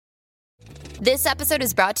This episode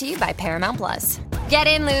is brought to you by Paramount Plus. Get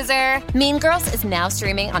in, loser! Mean Girls is now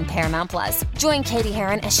streaming on Paramount Plus. Join Katie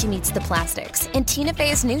Heron as she meets the plastics in Tina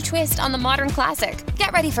Fey's new twist on the modern classic.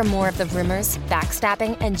 Get ready for more of the rumors,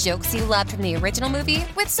 backstabbing, and jokes you loved from the original movie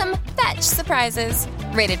with some fetch surprises.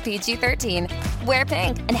 Rated PG-13. Wear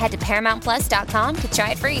pink and head to ParamountPlus.com to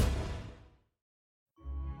try it free.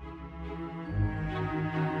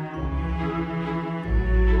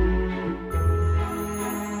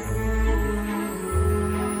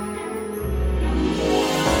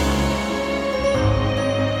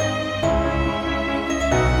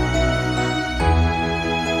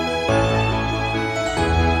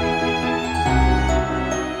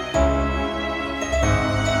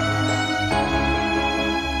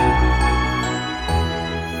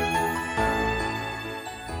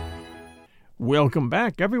 Welcome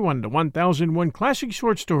back, everyone, to 1001 Classic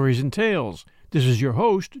Short Stories and Tales. This is your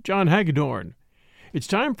host, John Hagedorn. It's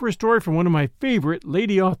time for a story from one of my favorite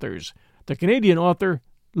lady authors, the Canadian author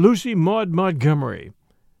Lucy Maud Montgomery.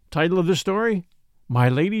 Title of the story, My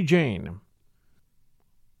Lady Jane.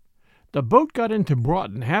 The boat got into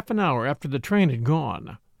Broughton half an hour after the train had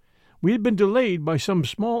gone. We had been delayed by some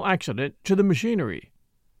small accident to the machinery.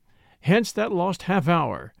 Hence that lost half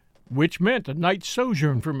hour, which meant a night's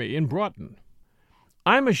sojourn for me in Broughton.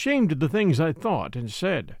 I am ashamed of the things I thought and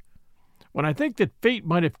said. When I think that fate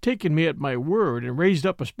might have taken me at my word and raised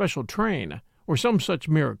up a special train, or some such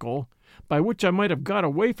miracle, by which I might have got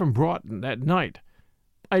away from Broughton that night,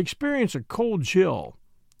 I experience a cold chill.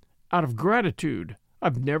 Out of gratitude,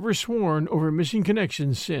 I've never sworn over missing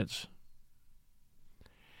connections since.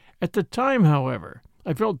 At the time, however,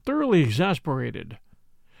 I felt thoroughly exasperated.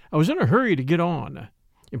 I was in a hurry to get on.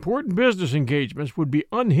 Important business engagements would be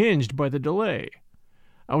unhinged by the delay.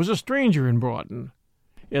 I was a stranger in Broughton.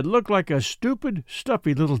 It looked like a stupid,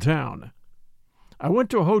 stuffy little town. I went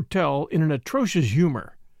to a hotel in an atrocious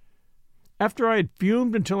humor. After I had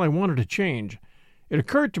fumed until I wanted to change, it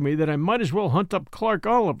occurred to me that I might as well hunt up Clark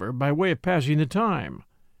Oliver by way of passing the time.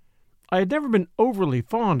 I had never been overly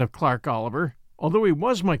fond of Clark Oliver, although he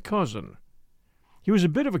was my cousin. He was a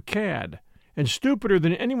bit of a cad, and stupider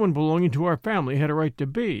than anyone belonging to our family had a right to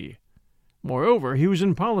be. Moreover, he was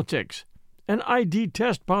in politics, and I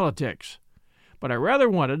detest politics, but I rather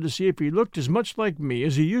wanted to see if he looked as much like me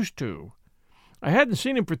as he used to. I hadn't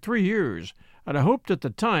seen him for 3 years, and I hoped that the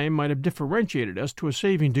time might have differentiated us to a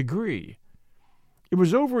saving degree. It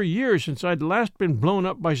was over a year since I'd last been blown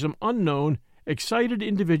up by some unknown, excited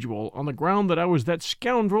individual on the ground that I was that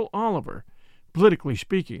scoundrel Oliver, politically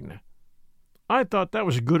speaking. I thought that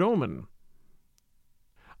was a good omen.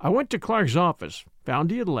 I went to Clark's office,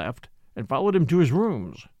 found he had left, and followed him to his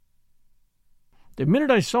rooms. The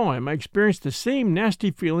minute I saw him, I experienced the same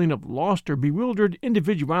nasty feeling of lost or bewildered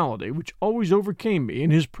individuality which always overcame me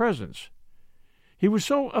in his presence. He was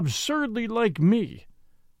so absurdly like me.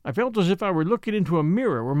 I felt as if I were looking into a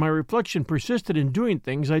mirror where my reflection persisted in doing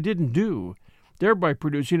things I didn't do, thereby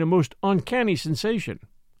producing a most uncanny sensation.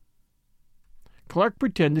 Clark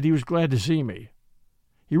pretended he was glad to see me.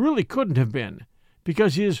 He really couldn't have been,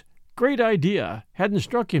 because his great idea hadn't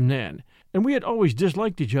struck him then, and we had always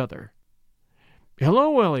disliked each other.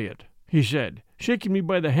 "Hello, Elliot," he said, shaking me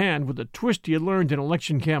by the hand with a twist he had learned in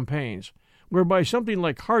election campaigns, whereby something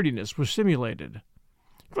like heartiness was simulated.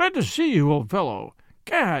 "Glad to see you, old fellow.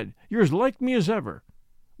 Gad, you're as like me as ever.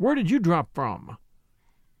 Where did you drop from?"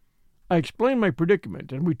 I explained my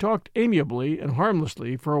predicament, and we talked amiably and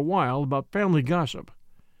harmlessly for a while about family gossip.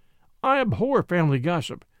 I abhor family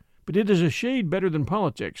gossip, but it is a shade better than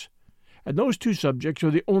politics, and those two subjects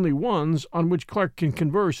are the only ones on which Clark can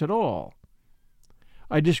converse at all.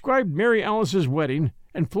 I described Mary Alice's wedding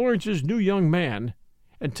and Florence's new young man,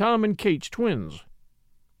 and Tom and Kate's twins.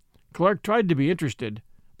 Clark tried to be interested,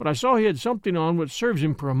 but I saw he had something on which serves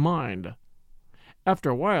him for a mind. After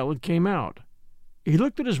a while it came out. He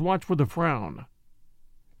looked at his watch with a frown.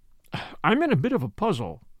 "I'm in a bit of a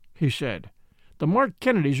puzzle," he said. "The Mark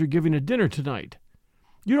Kennedys are giving a dinner tonight.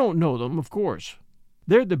 You don't know them, of course.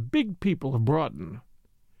 They're the big people of Broughton.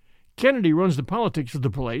 Kennedy runs the politics of the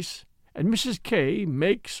place, and Mrs. K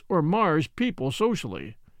makes or mars people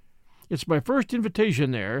socially. It's my first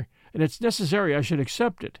invitation there, and it's necessary I should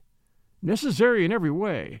accept it. Necessary in every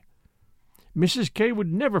way. Mrs. K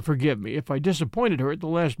would never forgive me if I disappointed her at the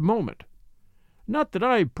last moment. Not that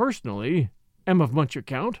I, personally, am of much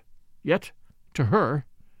account, yet, to her,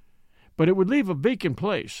 but it would leave a vacant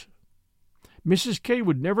place. Mrs. K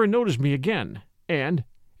would never notice me again, and,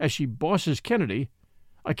 as she bosses Kennedy,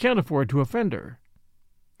 I can't afford to offend her.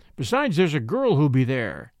 Besides, there's a girl who'll be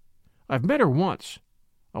there. I've met her once.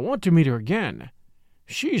 I want to meet her again.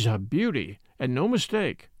 She's a beauty, and no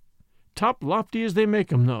mistake. Top lofty as they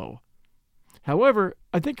make 'em, though. However,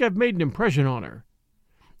 I think I've made an impression on her.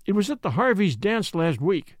 It was at the Harveys' dance last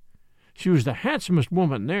week. She was the handsomest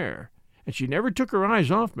woman there, and she never took her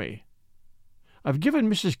eyes off me. I've given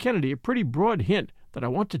Mrs. Kennedy a pretty broad hint that I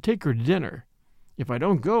want to take her to dinner. If I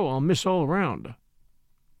don't go, I'll miss all around."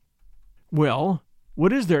 "Well,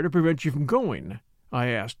 what is there to prevent you from going?" I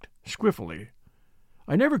asked, squiffily.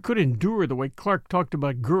 I never could endure the way Clark talked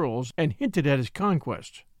about girls and hinted at his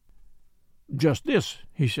conquests. "Just this,"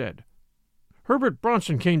 he said. "Herbert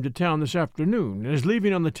Bronson came to town this afternoon and is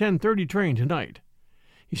leaving on the 10:30 train tonight.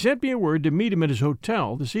 He sent me a word to meet him at his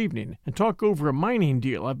hotel this evening and talk over a mining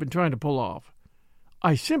deal I've been trying to pull off.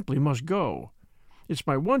 I simply must go. It's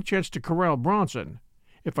my one chance to corral Bronson.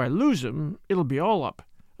 If I lose him, it'll be all up,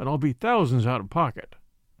 and I'll be thousands out of pocket."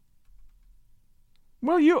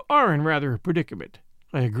 "Well, you are in rather a predicament,"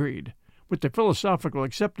 I agreed, with the philosophical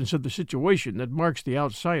acceptance of the situation that marks the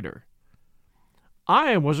outsider.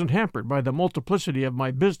 I wasn't hampered by the multiplicity of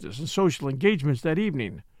my business and social engagements that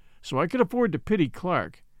evening, so I could afford to pity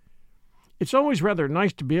Clark. It's always rather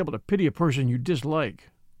nice to be able to pity a person you dislike.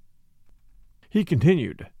 He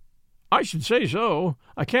continued, "I should say so.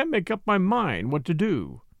 I can't make up my mind what to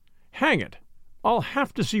do. Hang it, I'll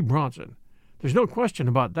have to see Bronson. There's no question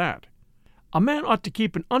about that. A man ought to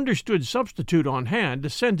keep an understood substitute on hand to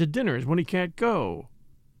send to dinners when he can't go."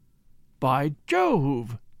 "By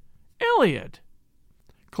Jove! Elliot!"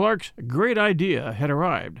 Clark's great idea had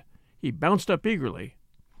arrived. He bounced up eagerly.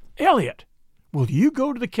 "Elliot, will you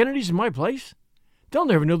go to the Kennedys in my place? They'll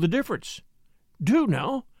never know the difference. Do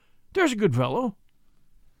now. There's a good fellow."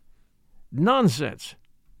 "Nonsense,"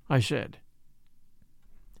 I said.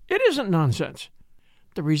 "It isn't nonsense.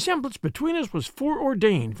 The resemblance between us was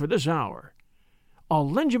foreordained for this hour. I'll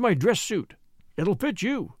lend you my dress suit. It'll fit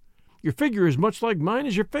you. Your figure is much like mine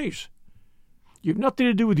as your face. You've nothing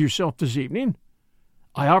to do with yourself this evening.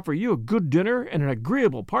 I offer you a good dinner and an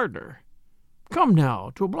agreeable partner. Come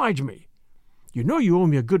now, to oblige me. You know you owe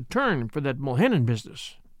me a good turn for that Mulhennan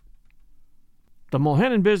business." The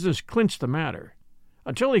Mulhennan business clinched the matter.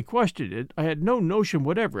 Until he questioned it, I had no notion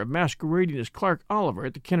whatever of masquerading as Clark Oliver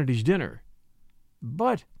at the Kennedys' dinner.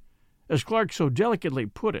 But, as Clark so delicately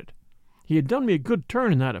put it, he had done me a good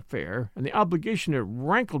turn in that affair, and the obligation had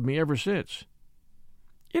rankled me ever since.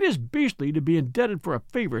 It is beastly to be indebted for a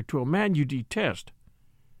favor to a man you detest.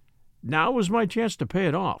 Now was my chance to pay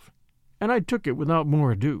it off, and I took it without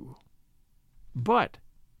more ado. "But,"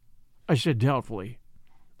 I said doubtfully,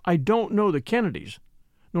 "I don't know the Kennedys,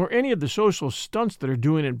 nor any of the social stunts that are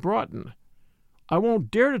doing in Broughton. I won't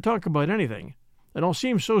dare to talk about anything, and I'll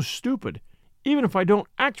seem so stupid, even if I don't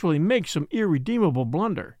actually make some irredeemable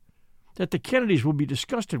blunder, that the Kennedys will be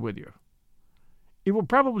disgusted with you. It will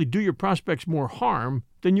probably do your prospects more harm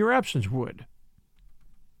than your absence would."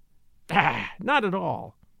 "Ah, not at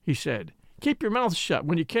all," he said. "Keep your mouth shut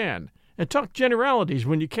when you can, and talk generalities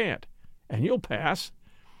when you can't, and you'll pass.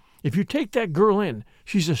 If you take that girl in,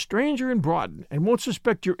 she's a stranger in Broughton and won't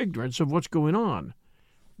suspect your ignorance of what's going on.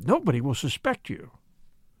 Nobody will suspect you.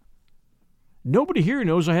 Nobody here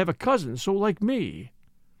knows I have a cousin so like me.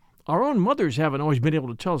 Our own mothers haven't always been able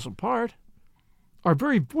to tell us apart. Our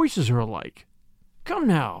very voices are alike. Come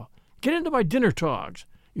now, get into my dinner togs.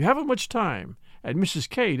 You haven't much time, and Mrs.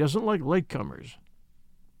 K doesn't like latecomers."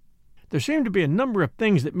 There seemed to be a number of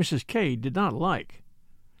things that Mrs. K did not like.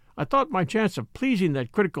 I thought my chance of pleasing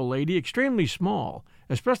that critical lady extremely small,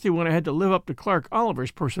 especially when I had to live up to Clark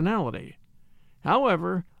Oliver's personality.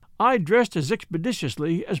 However, I dressed as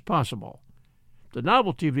expeditiously as possible. The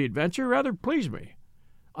novelty of the adventure rather pleased me.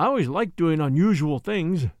 I always liked doing unusual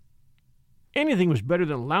things. Anything was better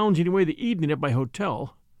than lounging away the evening at my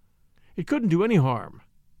hotel. It couldn't do any harm.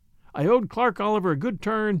 I owed Clark Oliver a good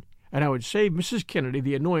turn, and I would save Mrs. Kennedy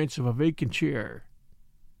the annoyance of a vacant chair.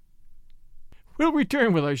 We'll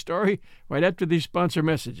return with our story right after these sponsor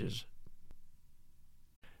messages.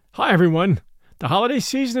 Hi, everyone. The holiday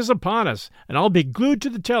season is upon us, and I'll be glued to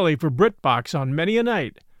the telly for BritBox on many a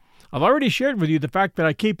night. I've already shared with you the fact that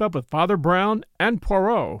I keep up with Father Brown and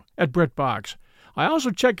Poirot at BritBox. I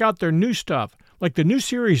also check out their new stuff, like the new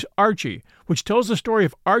series Archie, which tells the story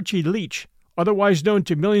of Archie Leach, otherwise known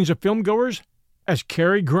to millions of filmgoers as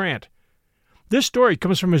Cary Grant. This story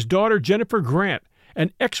comes from his daughter Jennifer Grant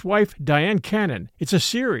and ex-wife Diane Cannon. It's a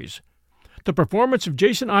series. The performance of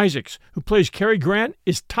Jason Isaacs, who plays Cary Grant,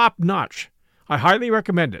 is top-notch. I highly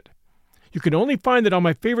recommend it. You can only find it on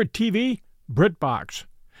my favorite TV, BritBox.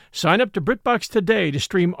 Sign up to BritBox today to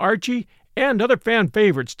stream Archie and other fan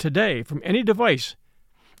favorites today from any device.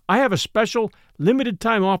 I have a special,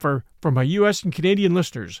 limited-time offer for my U.S. and Canadian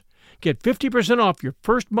listeners. Get 50% off your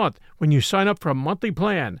first month when you sign up for a monthly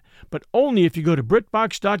plan, but only if you go to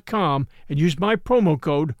BritBox.com and use my promo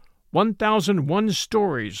code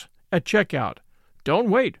 1001stories at checkout. Don't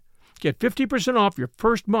wait. Get 50% off your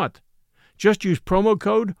first month. Just use promo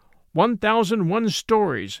code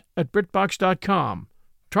 1001stories at BritBox.com.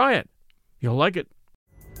 Try it. You'll like it.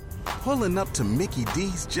 Pulling up to Mickey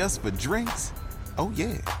D's just for drinks? Oh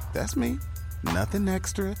yeah, that's me. Nothing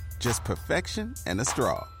extra, just perfection and a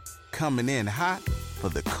straw. Coming in hot for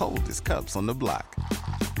the coldest cups on the block.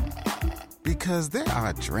 Because there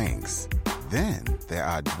are drinks. Then there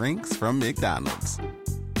are drinks from McDonald's.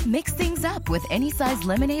 Mix things up with any size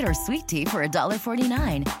lemonade or sweet tea for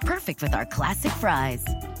 $1.49. Perfect with our classic fries.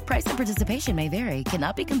 Price and participation may vary.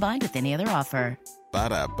 Cannot be combined with any other offer.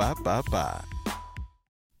 Ba-da-ba-ba-ba.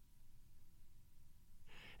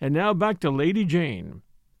 And now back to Lady Jane.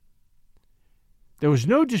 There was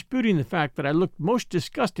no disputing the fact that I looked most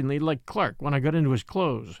disgustingly like Clark when I got into his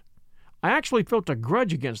clothes. I actually felt a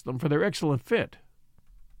grudge against them for their excellent fit.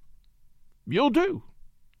 "You'll do,"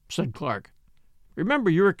 said Clark.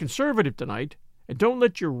 "Remember, you're a conservative tonight, and don't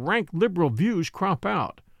let your rank liberal views crop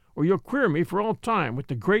out, or you'll queer me for all time with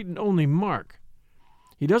the great and only Mark.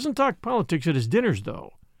 He doesn't talk politics at his dinners,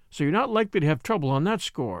 though, so you're not likely to have trouble on that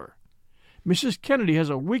score. Mrs. Kennedy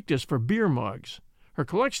has a weakness for beer mugs. Her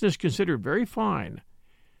collection is considered very fine.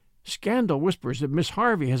 Scandal whispers that Miss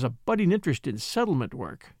Harvey has a budding interest in settlement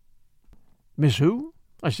work." "Miss who?"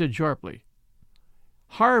 I said sharply.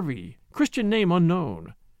 "Harvey, Christian name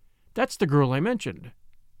unknown. That's the girl I mentioned.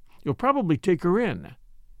 You'll probably take her in.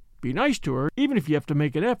 Be nice to her, even if you have to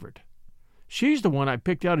make an effort. She's the one I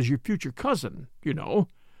picked out as your future cousin, you know,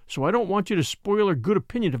 so I don't want you to spoil her good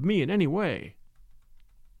opinion of me in any way."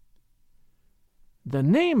 The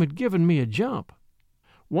name had given me a jump.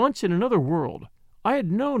 Once in another world, I had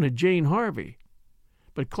known a Jane Harvey,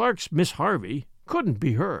 but Clark's Miss Harvey couldn't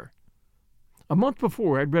be her. A month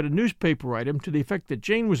before, I'd read a newspaper item to the effect that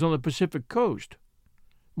Jane was on the Pacific coast.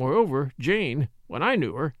 Moreover, Jane, when I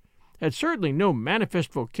knew her, had certainly no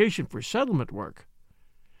manifest vocation for settlement work.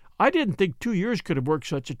 I didn't think 2 years could have worked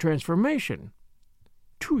such a transformation.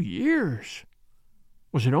 2 years?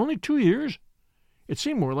 Was it only 2 years? It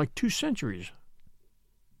seemed more like 2 centuries.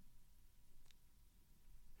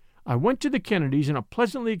 I went to the Kennedys in a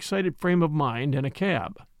pleasantly excited frame of mind and a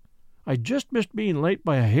cab. I just missed being late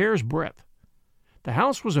by a hair's breadth. The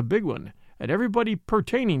house was a big one, and everybody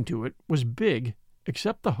pertaining to it was big,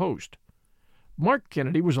 except the host. Mark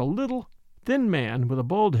Kennedy was a little, thin man with a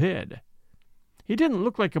bald head. He didn't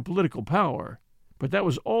look like a political power, but that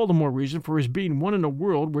was all the more reason for his being one in a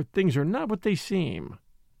world where things are not what they seem.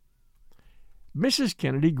 Mrs.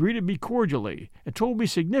 Kennedy greeted me cordially and told me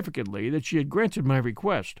significantly that she had granted my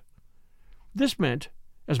request. This meant,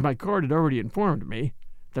 as my card had already informed me,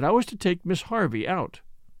 that I was to take Miss Harvey out.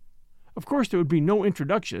 Of course there would be no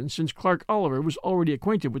introduction, since Clark Oliver was already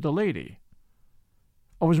acquainted with the lady.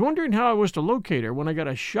 I was wondering how I was to locate her when I got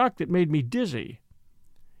a shock that made me dizzy.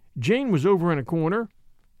 Jane was over in a corner,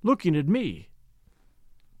 looking at me.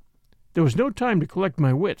 There was no time to collect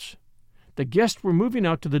my wits. The guests were moving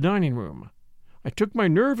out to the dining room. I took my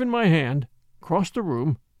nerve in my hand, crossed the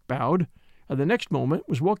room, bowed, and the next moment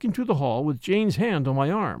was walking through the hall with Jane's hand on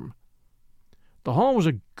my arm. The hall was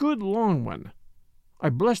a good long one. I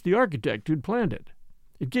blessed the architect who'd planned it.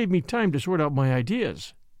 It gave me time to sort out my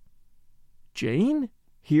ideas. Jane?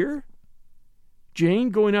 Here? Jane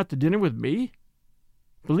going out to dinner with me?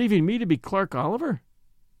 Believing me to be Clark Oliver?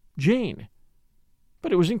 Jane.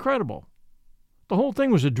 But it was incredible. The whole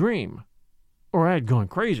thing was a dream. Or I had gone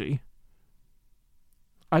crazy.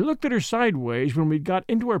 I looked at her sideways when we got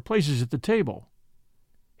into our places at the table.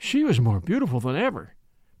 She was more beautiful than ever,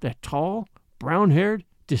 that tall, brown-haired,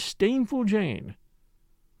 disdainful Jane.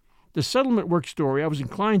 The settlement work story I was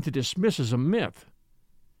inclined to dismiss as a myth.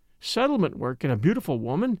 Settlement work in a beautiful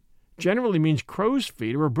woman generally means crow's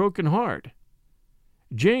feet or a broken heart.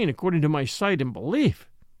 Jane, according to my sight and belief,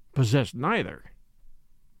 possessed neither.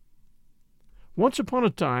 Once upon a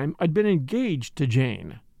time, I'd been engaged to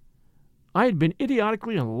Jane. I had been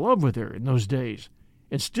idiotically in love with her in those days,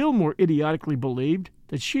 and still more idiotically believed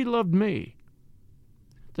that she loved me.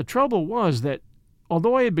 The trouble was that,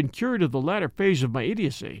 although I had been cured of the latter phase of my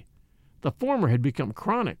idiocy, the former had become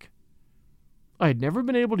chronic. I had never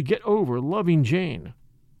been able to get over loving Jane.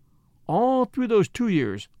 All through those 2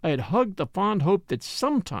 years, I had hugged the fond hope that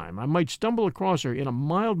sometime I might stumble across her in a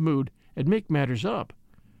mild mood and make matters up.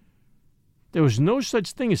 There was no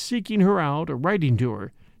such thing as seeking her out or writing to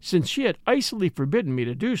her, since she had icily forbidden me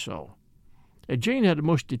to do so. And Jane had a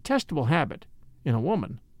most detestable habit, in a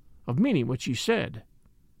woman, of meaning what she said.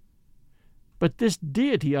 But this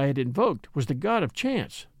deity I had invoked was the god of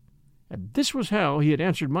chance, and this was how he had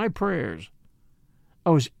answered my prayers.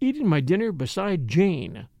 I was eating my dinner beside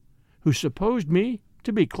Jane, who supposed me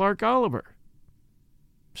to be Clark Oliver.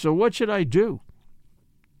 So what should I do?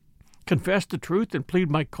 Confess the truth and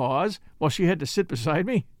plead my cause while she had to sit beside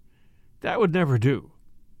me? That would never do.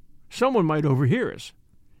 Someone might overhear us.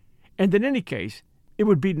 And in any case, it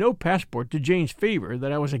would be no passport to Jane's favor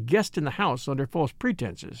that I was a guest in the house under false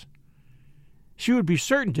pretenses. She would be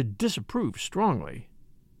certain to disapprove strongly.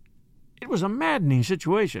 It was a maddening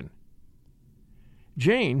situation.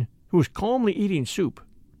 Jane, who was calmly eating soup,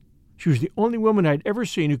 she was the only woman I'd ever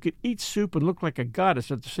seen who could eat soup and look like a goddess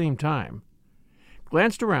at the same time,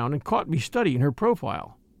 glanced around and caught me studying her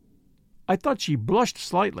profile. I thought she blushed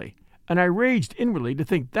slightly, and I raged inwardly to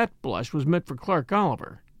think that blush was meant for Clark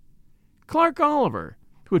Oliver. Clark Oliver,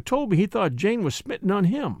 who had told me he thought Jane was smitten on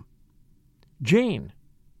him. Jane,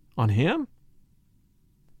 on him?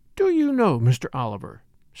 "Do you know, Mr. Oliver,"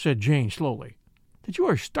 said Jane slowly, "that you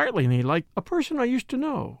are startlingly like a person I used to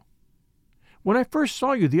know. When I first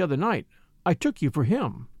saw you the other night, I took you for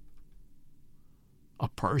him." "A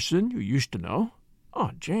person you used to know?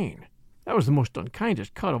 Oh, Jane, that was the most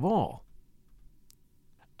unkindest cut of all."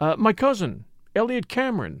 My cousin, Elliot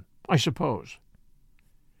Cameron, I suppose."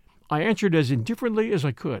 I answered as indifferently as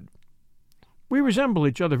I could. "We resemble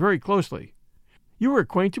each other very closely. You were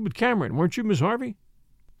acquainted with Cameron, weren't you, Miss Harvey?"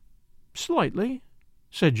 "Slightly,"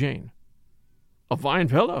 said Jane. "A fine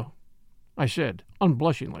fellow," I said,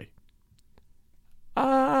 unblushingly.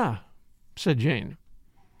 "Ah," said Jane.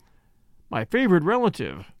 "My favorite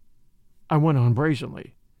relative," I went on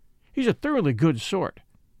brazenly. "He's a thoroughly good sort.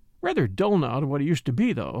 Rather dull now to what he used to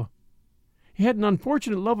be, though. He had an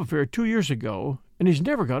unfortunate love affair 2 years ago, and he's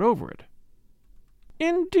never got over it."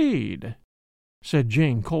 "Indeed," said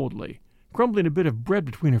Jane coldly, crumbling a bit of bread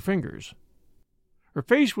between her fingers. Her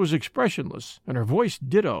face was expressionless, and her voice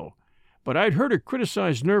ditto, but I'd heard her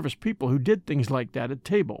criticize nervous people who did things like that at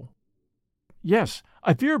table. "Yes,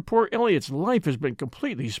 I fear poor Elliot's life has been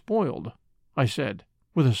completely spoiled," I said,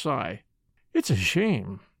 with a sigh. "It's a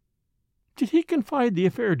shame." "Did he confide the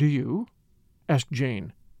affair to you?" asked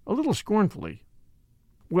Jane, a little scornfully.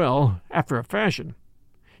 "Well, after a fashion.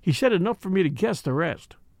 He said enough for me to guess the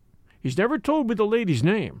rest. He's never told me the lady's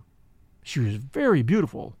name. She was very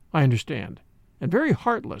beautiful, I understand, and very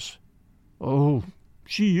heartless. Oh,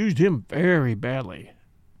 she used him very badly."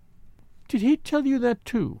 "Did he tell you that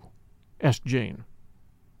too?" asked Jane.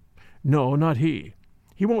 "No, not he.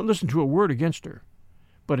 He won't listen to a word against her.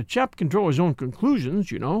 But a chap can draw his own conclusions,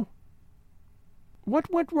 you know."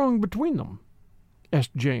 "What went wrong between them?"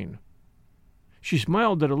 asked Jane. She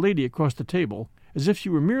smiled at a lady across the table, as if she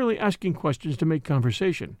were merely asking questions to make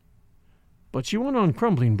conversation. But she went on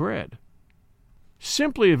crumbling bread.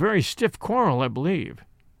 "Simply a very stiff quarrel, I believe.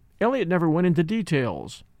 Elliot never went into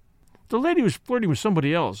details. The lady was flirting with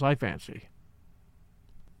somebody else, I fancy."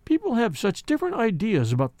 "People have such different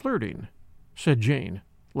ideas about flirting," said Jane,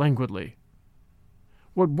 languidly.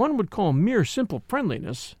 "What one would call mere simple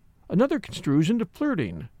friendliness, another construes into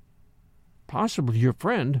flirting. Possibly your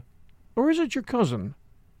friend, or is it your cousin,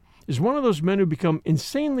 is one of those men who become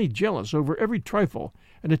insanely jealous over every trifle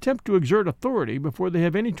and attempt to exert authority before they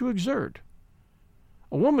have any to exert.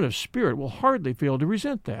 A woman of spirit will hardly fail to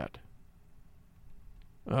resent that."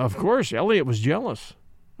 "Of course, Elliot was jealous,"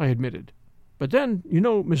 I admitted. "But then, you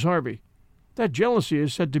know, Miss Harvey, that jealousy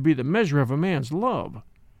is said to be the measure of a man's love.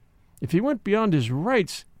 If he went beyond his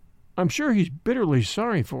rights, I'm sure he's bitterly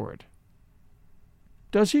sorry for it."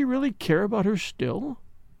 "Does he really care about her still?"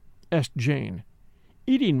 asked Jane,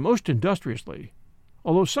 eating most industriously,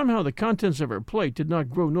 although somehow the contents of her plate did not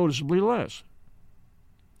grow noticeably less.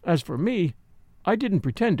 As for me, I didn't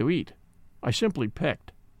pretend to eat. I simply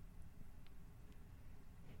pecked.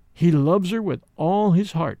 "He loves her with all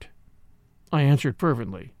his heart," I answered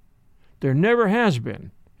fervently. "There never has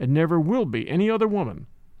been, and never will be, any other woman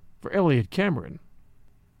for Elliot Cameron."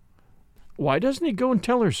 "Why doesn't he go and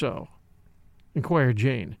tell her so?" inquired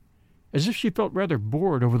Jane, as if she felt rather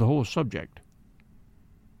bored over the whole subject.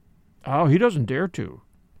 "Oh, he doesn't dare to.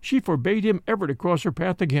 She forbade him ever to cross her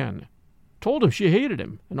path again. Told him she hated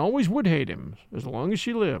him, and always would hate him, as long as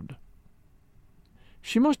she lived."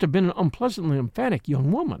 "She must have been an unpleasantly emphatic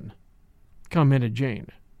young woman," commented Jane.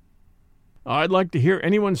 "I'd like to hear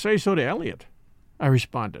anyone say so to Elliot," I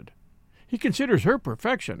responded. "He considers her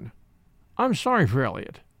perfection. I'm sorry for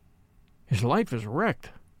Elliot. His life is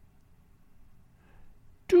wrecked."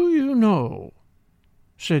 "Do you know,"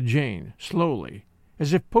 said Jane, slowly,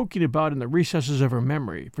 as if poking about in the recesses of her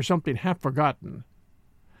memory for something half forgotten,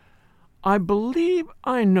 "I believe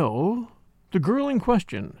I know the girl in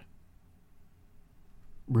question."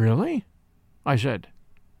 Really? I said.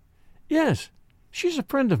 Yes, she's a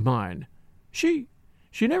friend of mine. She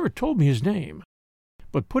never told me his name.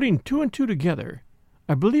 But putting two and two together,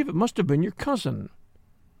 I believe it must have been your cousin.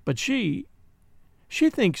 But she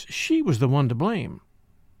thinks she was the one to blame.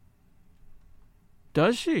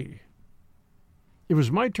 Does she? It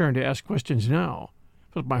was my turn to ask questions now,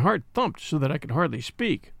 but my heart thumped so that I could hardly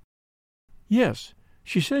speak. Yes,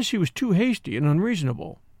 she says she was too hasty and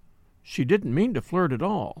unreasonable. She didn't mean to flirt at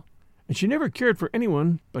all, and she never cared for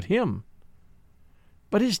anyone but him.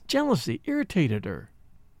 But his jealousy irritated her.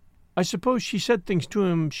 I suppose she said things to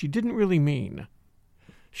him she didn't really mean.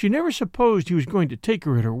 She never supposed he was going to take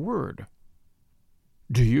her at her word.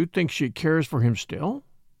 Do you think she cares for him still?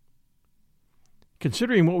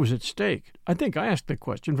 Considering what was at stake, I think I asked the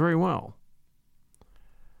question very well.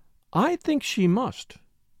 I think she must,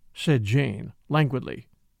 said Jane languidly.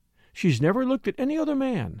 She's never looked at any other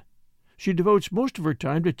man. She devotes most of her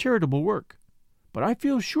time to charitable work, but I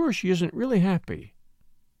feel sure she isn't really happy.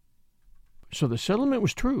 So the settlement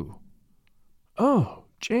was true. Oh,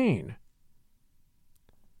 Jane.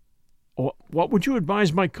 What would you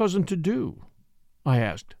advise my cousin to do? I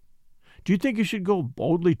asked. Do you think he should go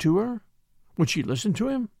boldly to her? Would she listen to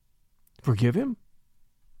him? Forgive him?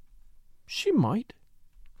 She might,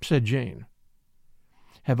 said Jane.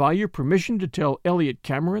 Have I your permission to tell Elliot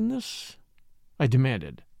Cameron this? I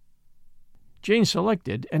demanded. Jane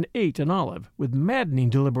selected and ate an olive with maddening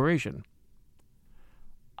deliberation.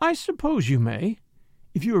 I suppose you may,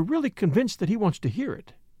 if you are really convinced that he wants to hear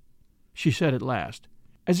it, she said at last,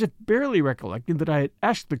 as if barely recollecting that I had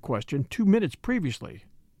asked the question 2 minutes previously.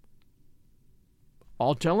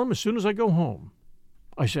 I'll tell him as soon as I go home,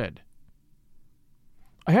 I said.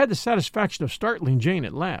 I had the satisfaction of startling Jane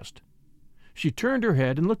at last. She turned her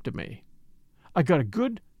head and looked at me. I got a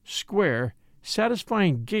good, square,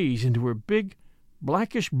 satisfying gaze into her big,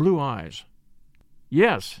 blackish blue eyes.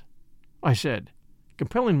 Yes, I said,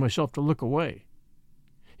 compelling myself to look away.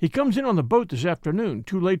 He comes in on the boat this afternoon,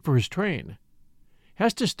 too late for his train.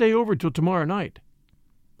 Has to stay over till tomorrow night.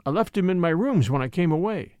 I left him in my rooms when I came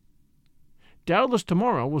away. Doubtless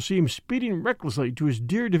tomorrow we'll see him speeding recklessly to his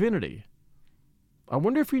dear divinity. I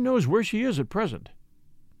wonder if he knows where she is at present.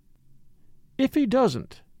 If he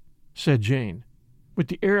doesn't, said Jane, with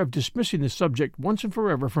the air of dismissing the subject once and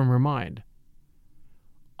forever from her mind,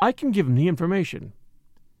 I can give him the information.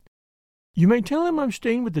 You may tell him I'm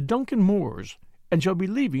staying with the Duncan Moores, and shall be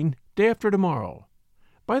leaving day after tomorrow.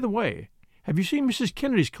 By the way, have you seen Mrs.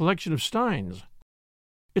 Kennedy's collection of steins?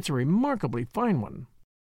 It's a remarkably fine one.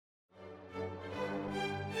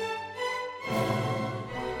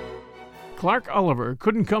 Clark Oliver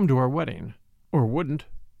couldn't come to our wedding, or wouldn't.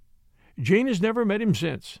 Jane has never met him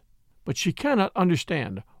since, but she cannot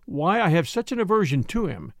understand why I have such an aversion to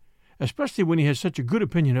him, especially when he has such a good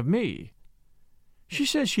opinion of me. She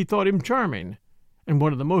says she thought him charming, and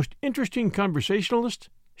one of the most interesting conversationalists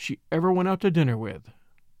she ever went out to dinner with.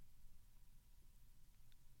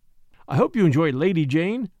 I hope you enjoyed Lady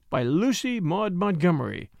Jane by Lucy Maud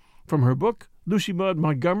Montgomery, from her book Lucy Maud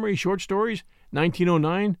Montgomery Short Stories,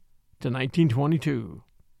 1909 to 1922.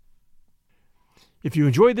 If you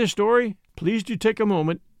enjoyed this story, please do take a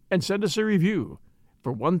moment and send us a review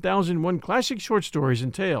for 1001 Classic Short Stories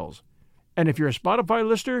and Tales. And if you're a Spotify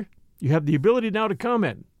listener, you have the ability now to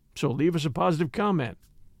comment, so leave us a positive comment.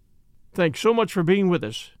 Thanks so much for being with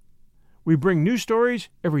us. We bring new stories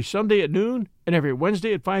every Sunday at noon and every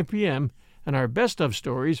Wednesday at 5 p.m., and our best of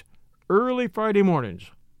stories early Friday mornings.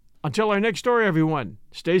 Until our next story, everyone,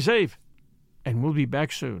 stay safe, and we'll be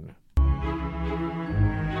back soon.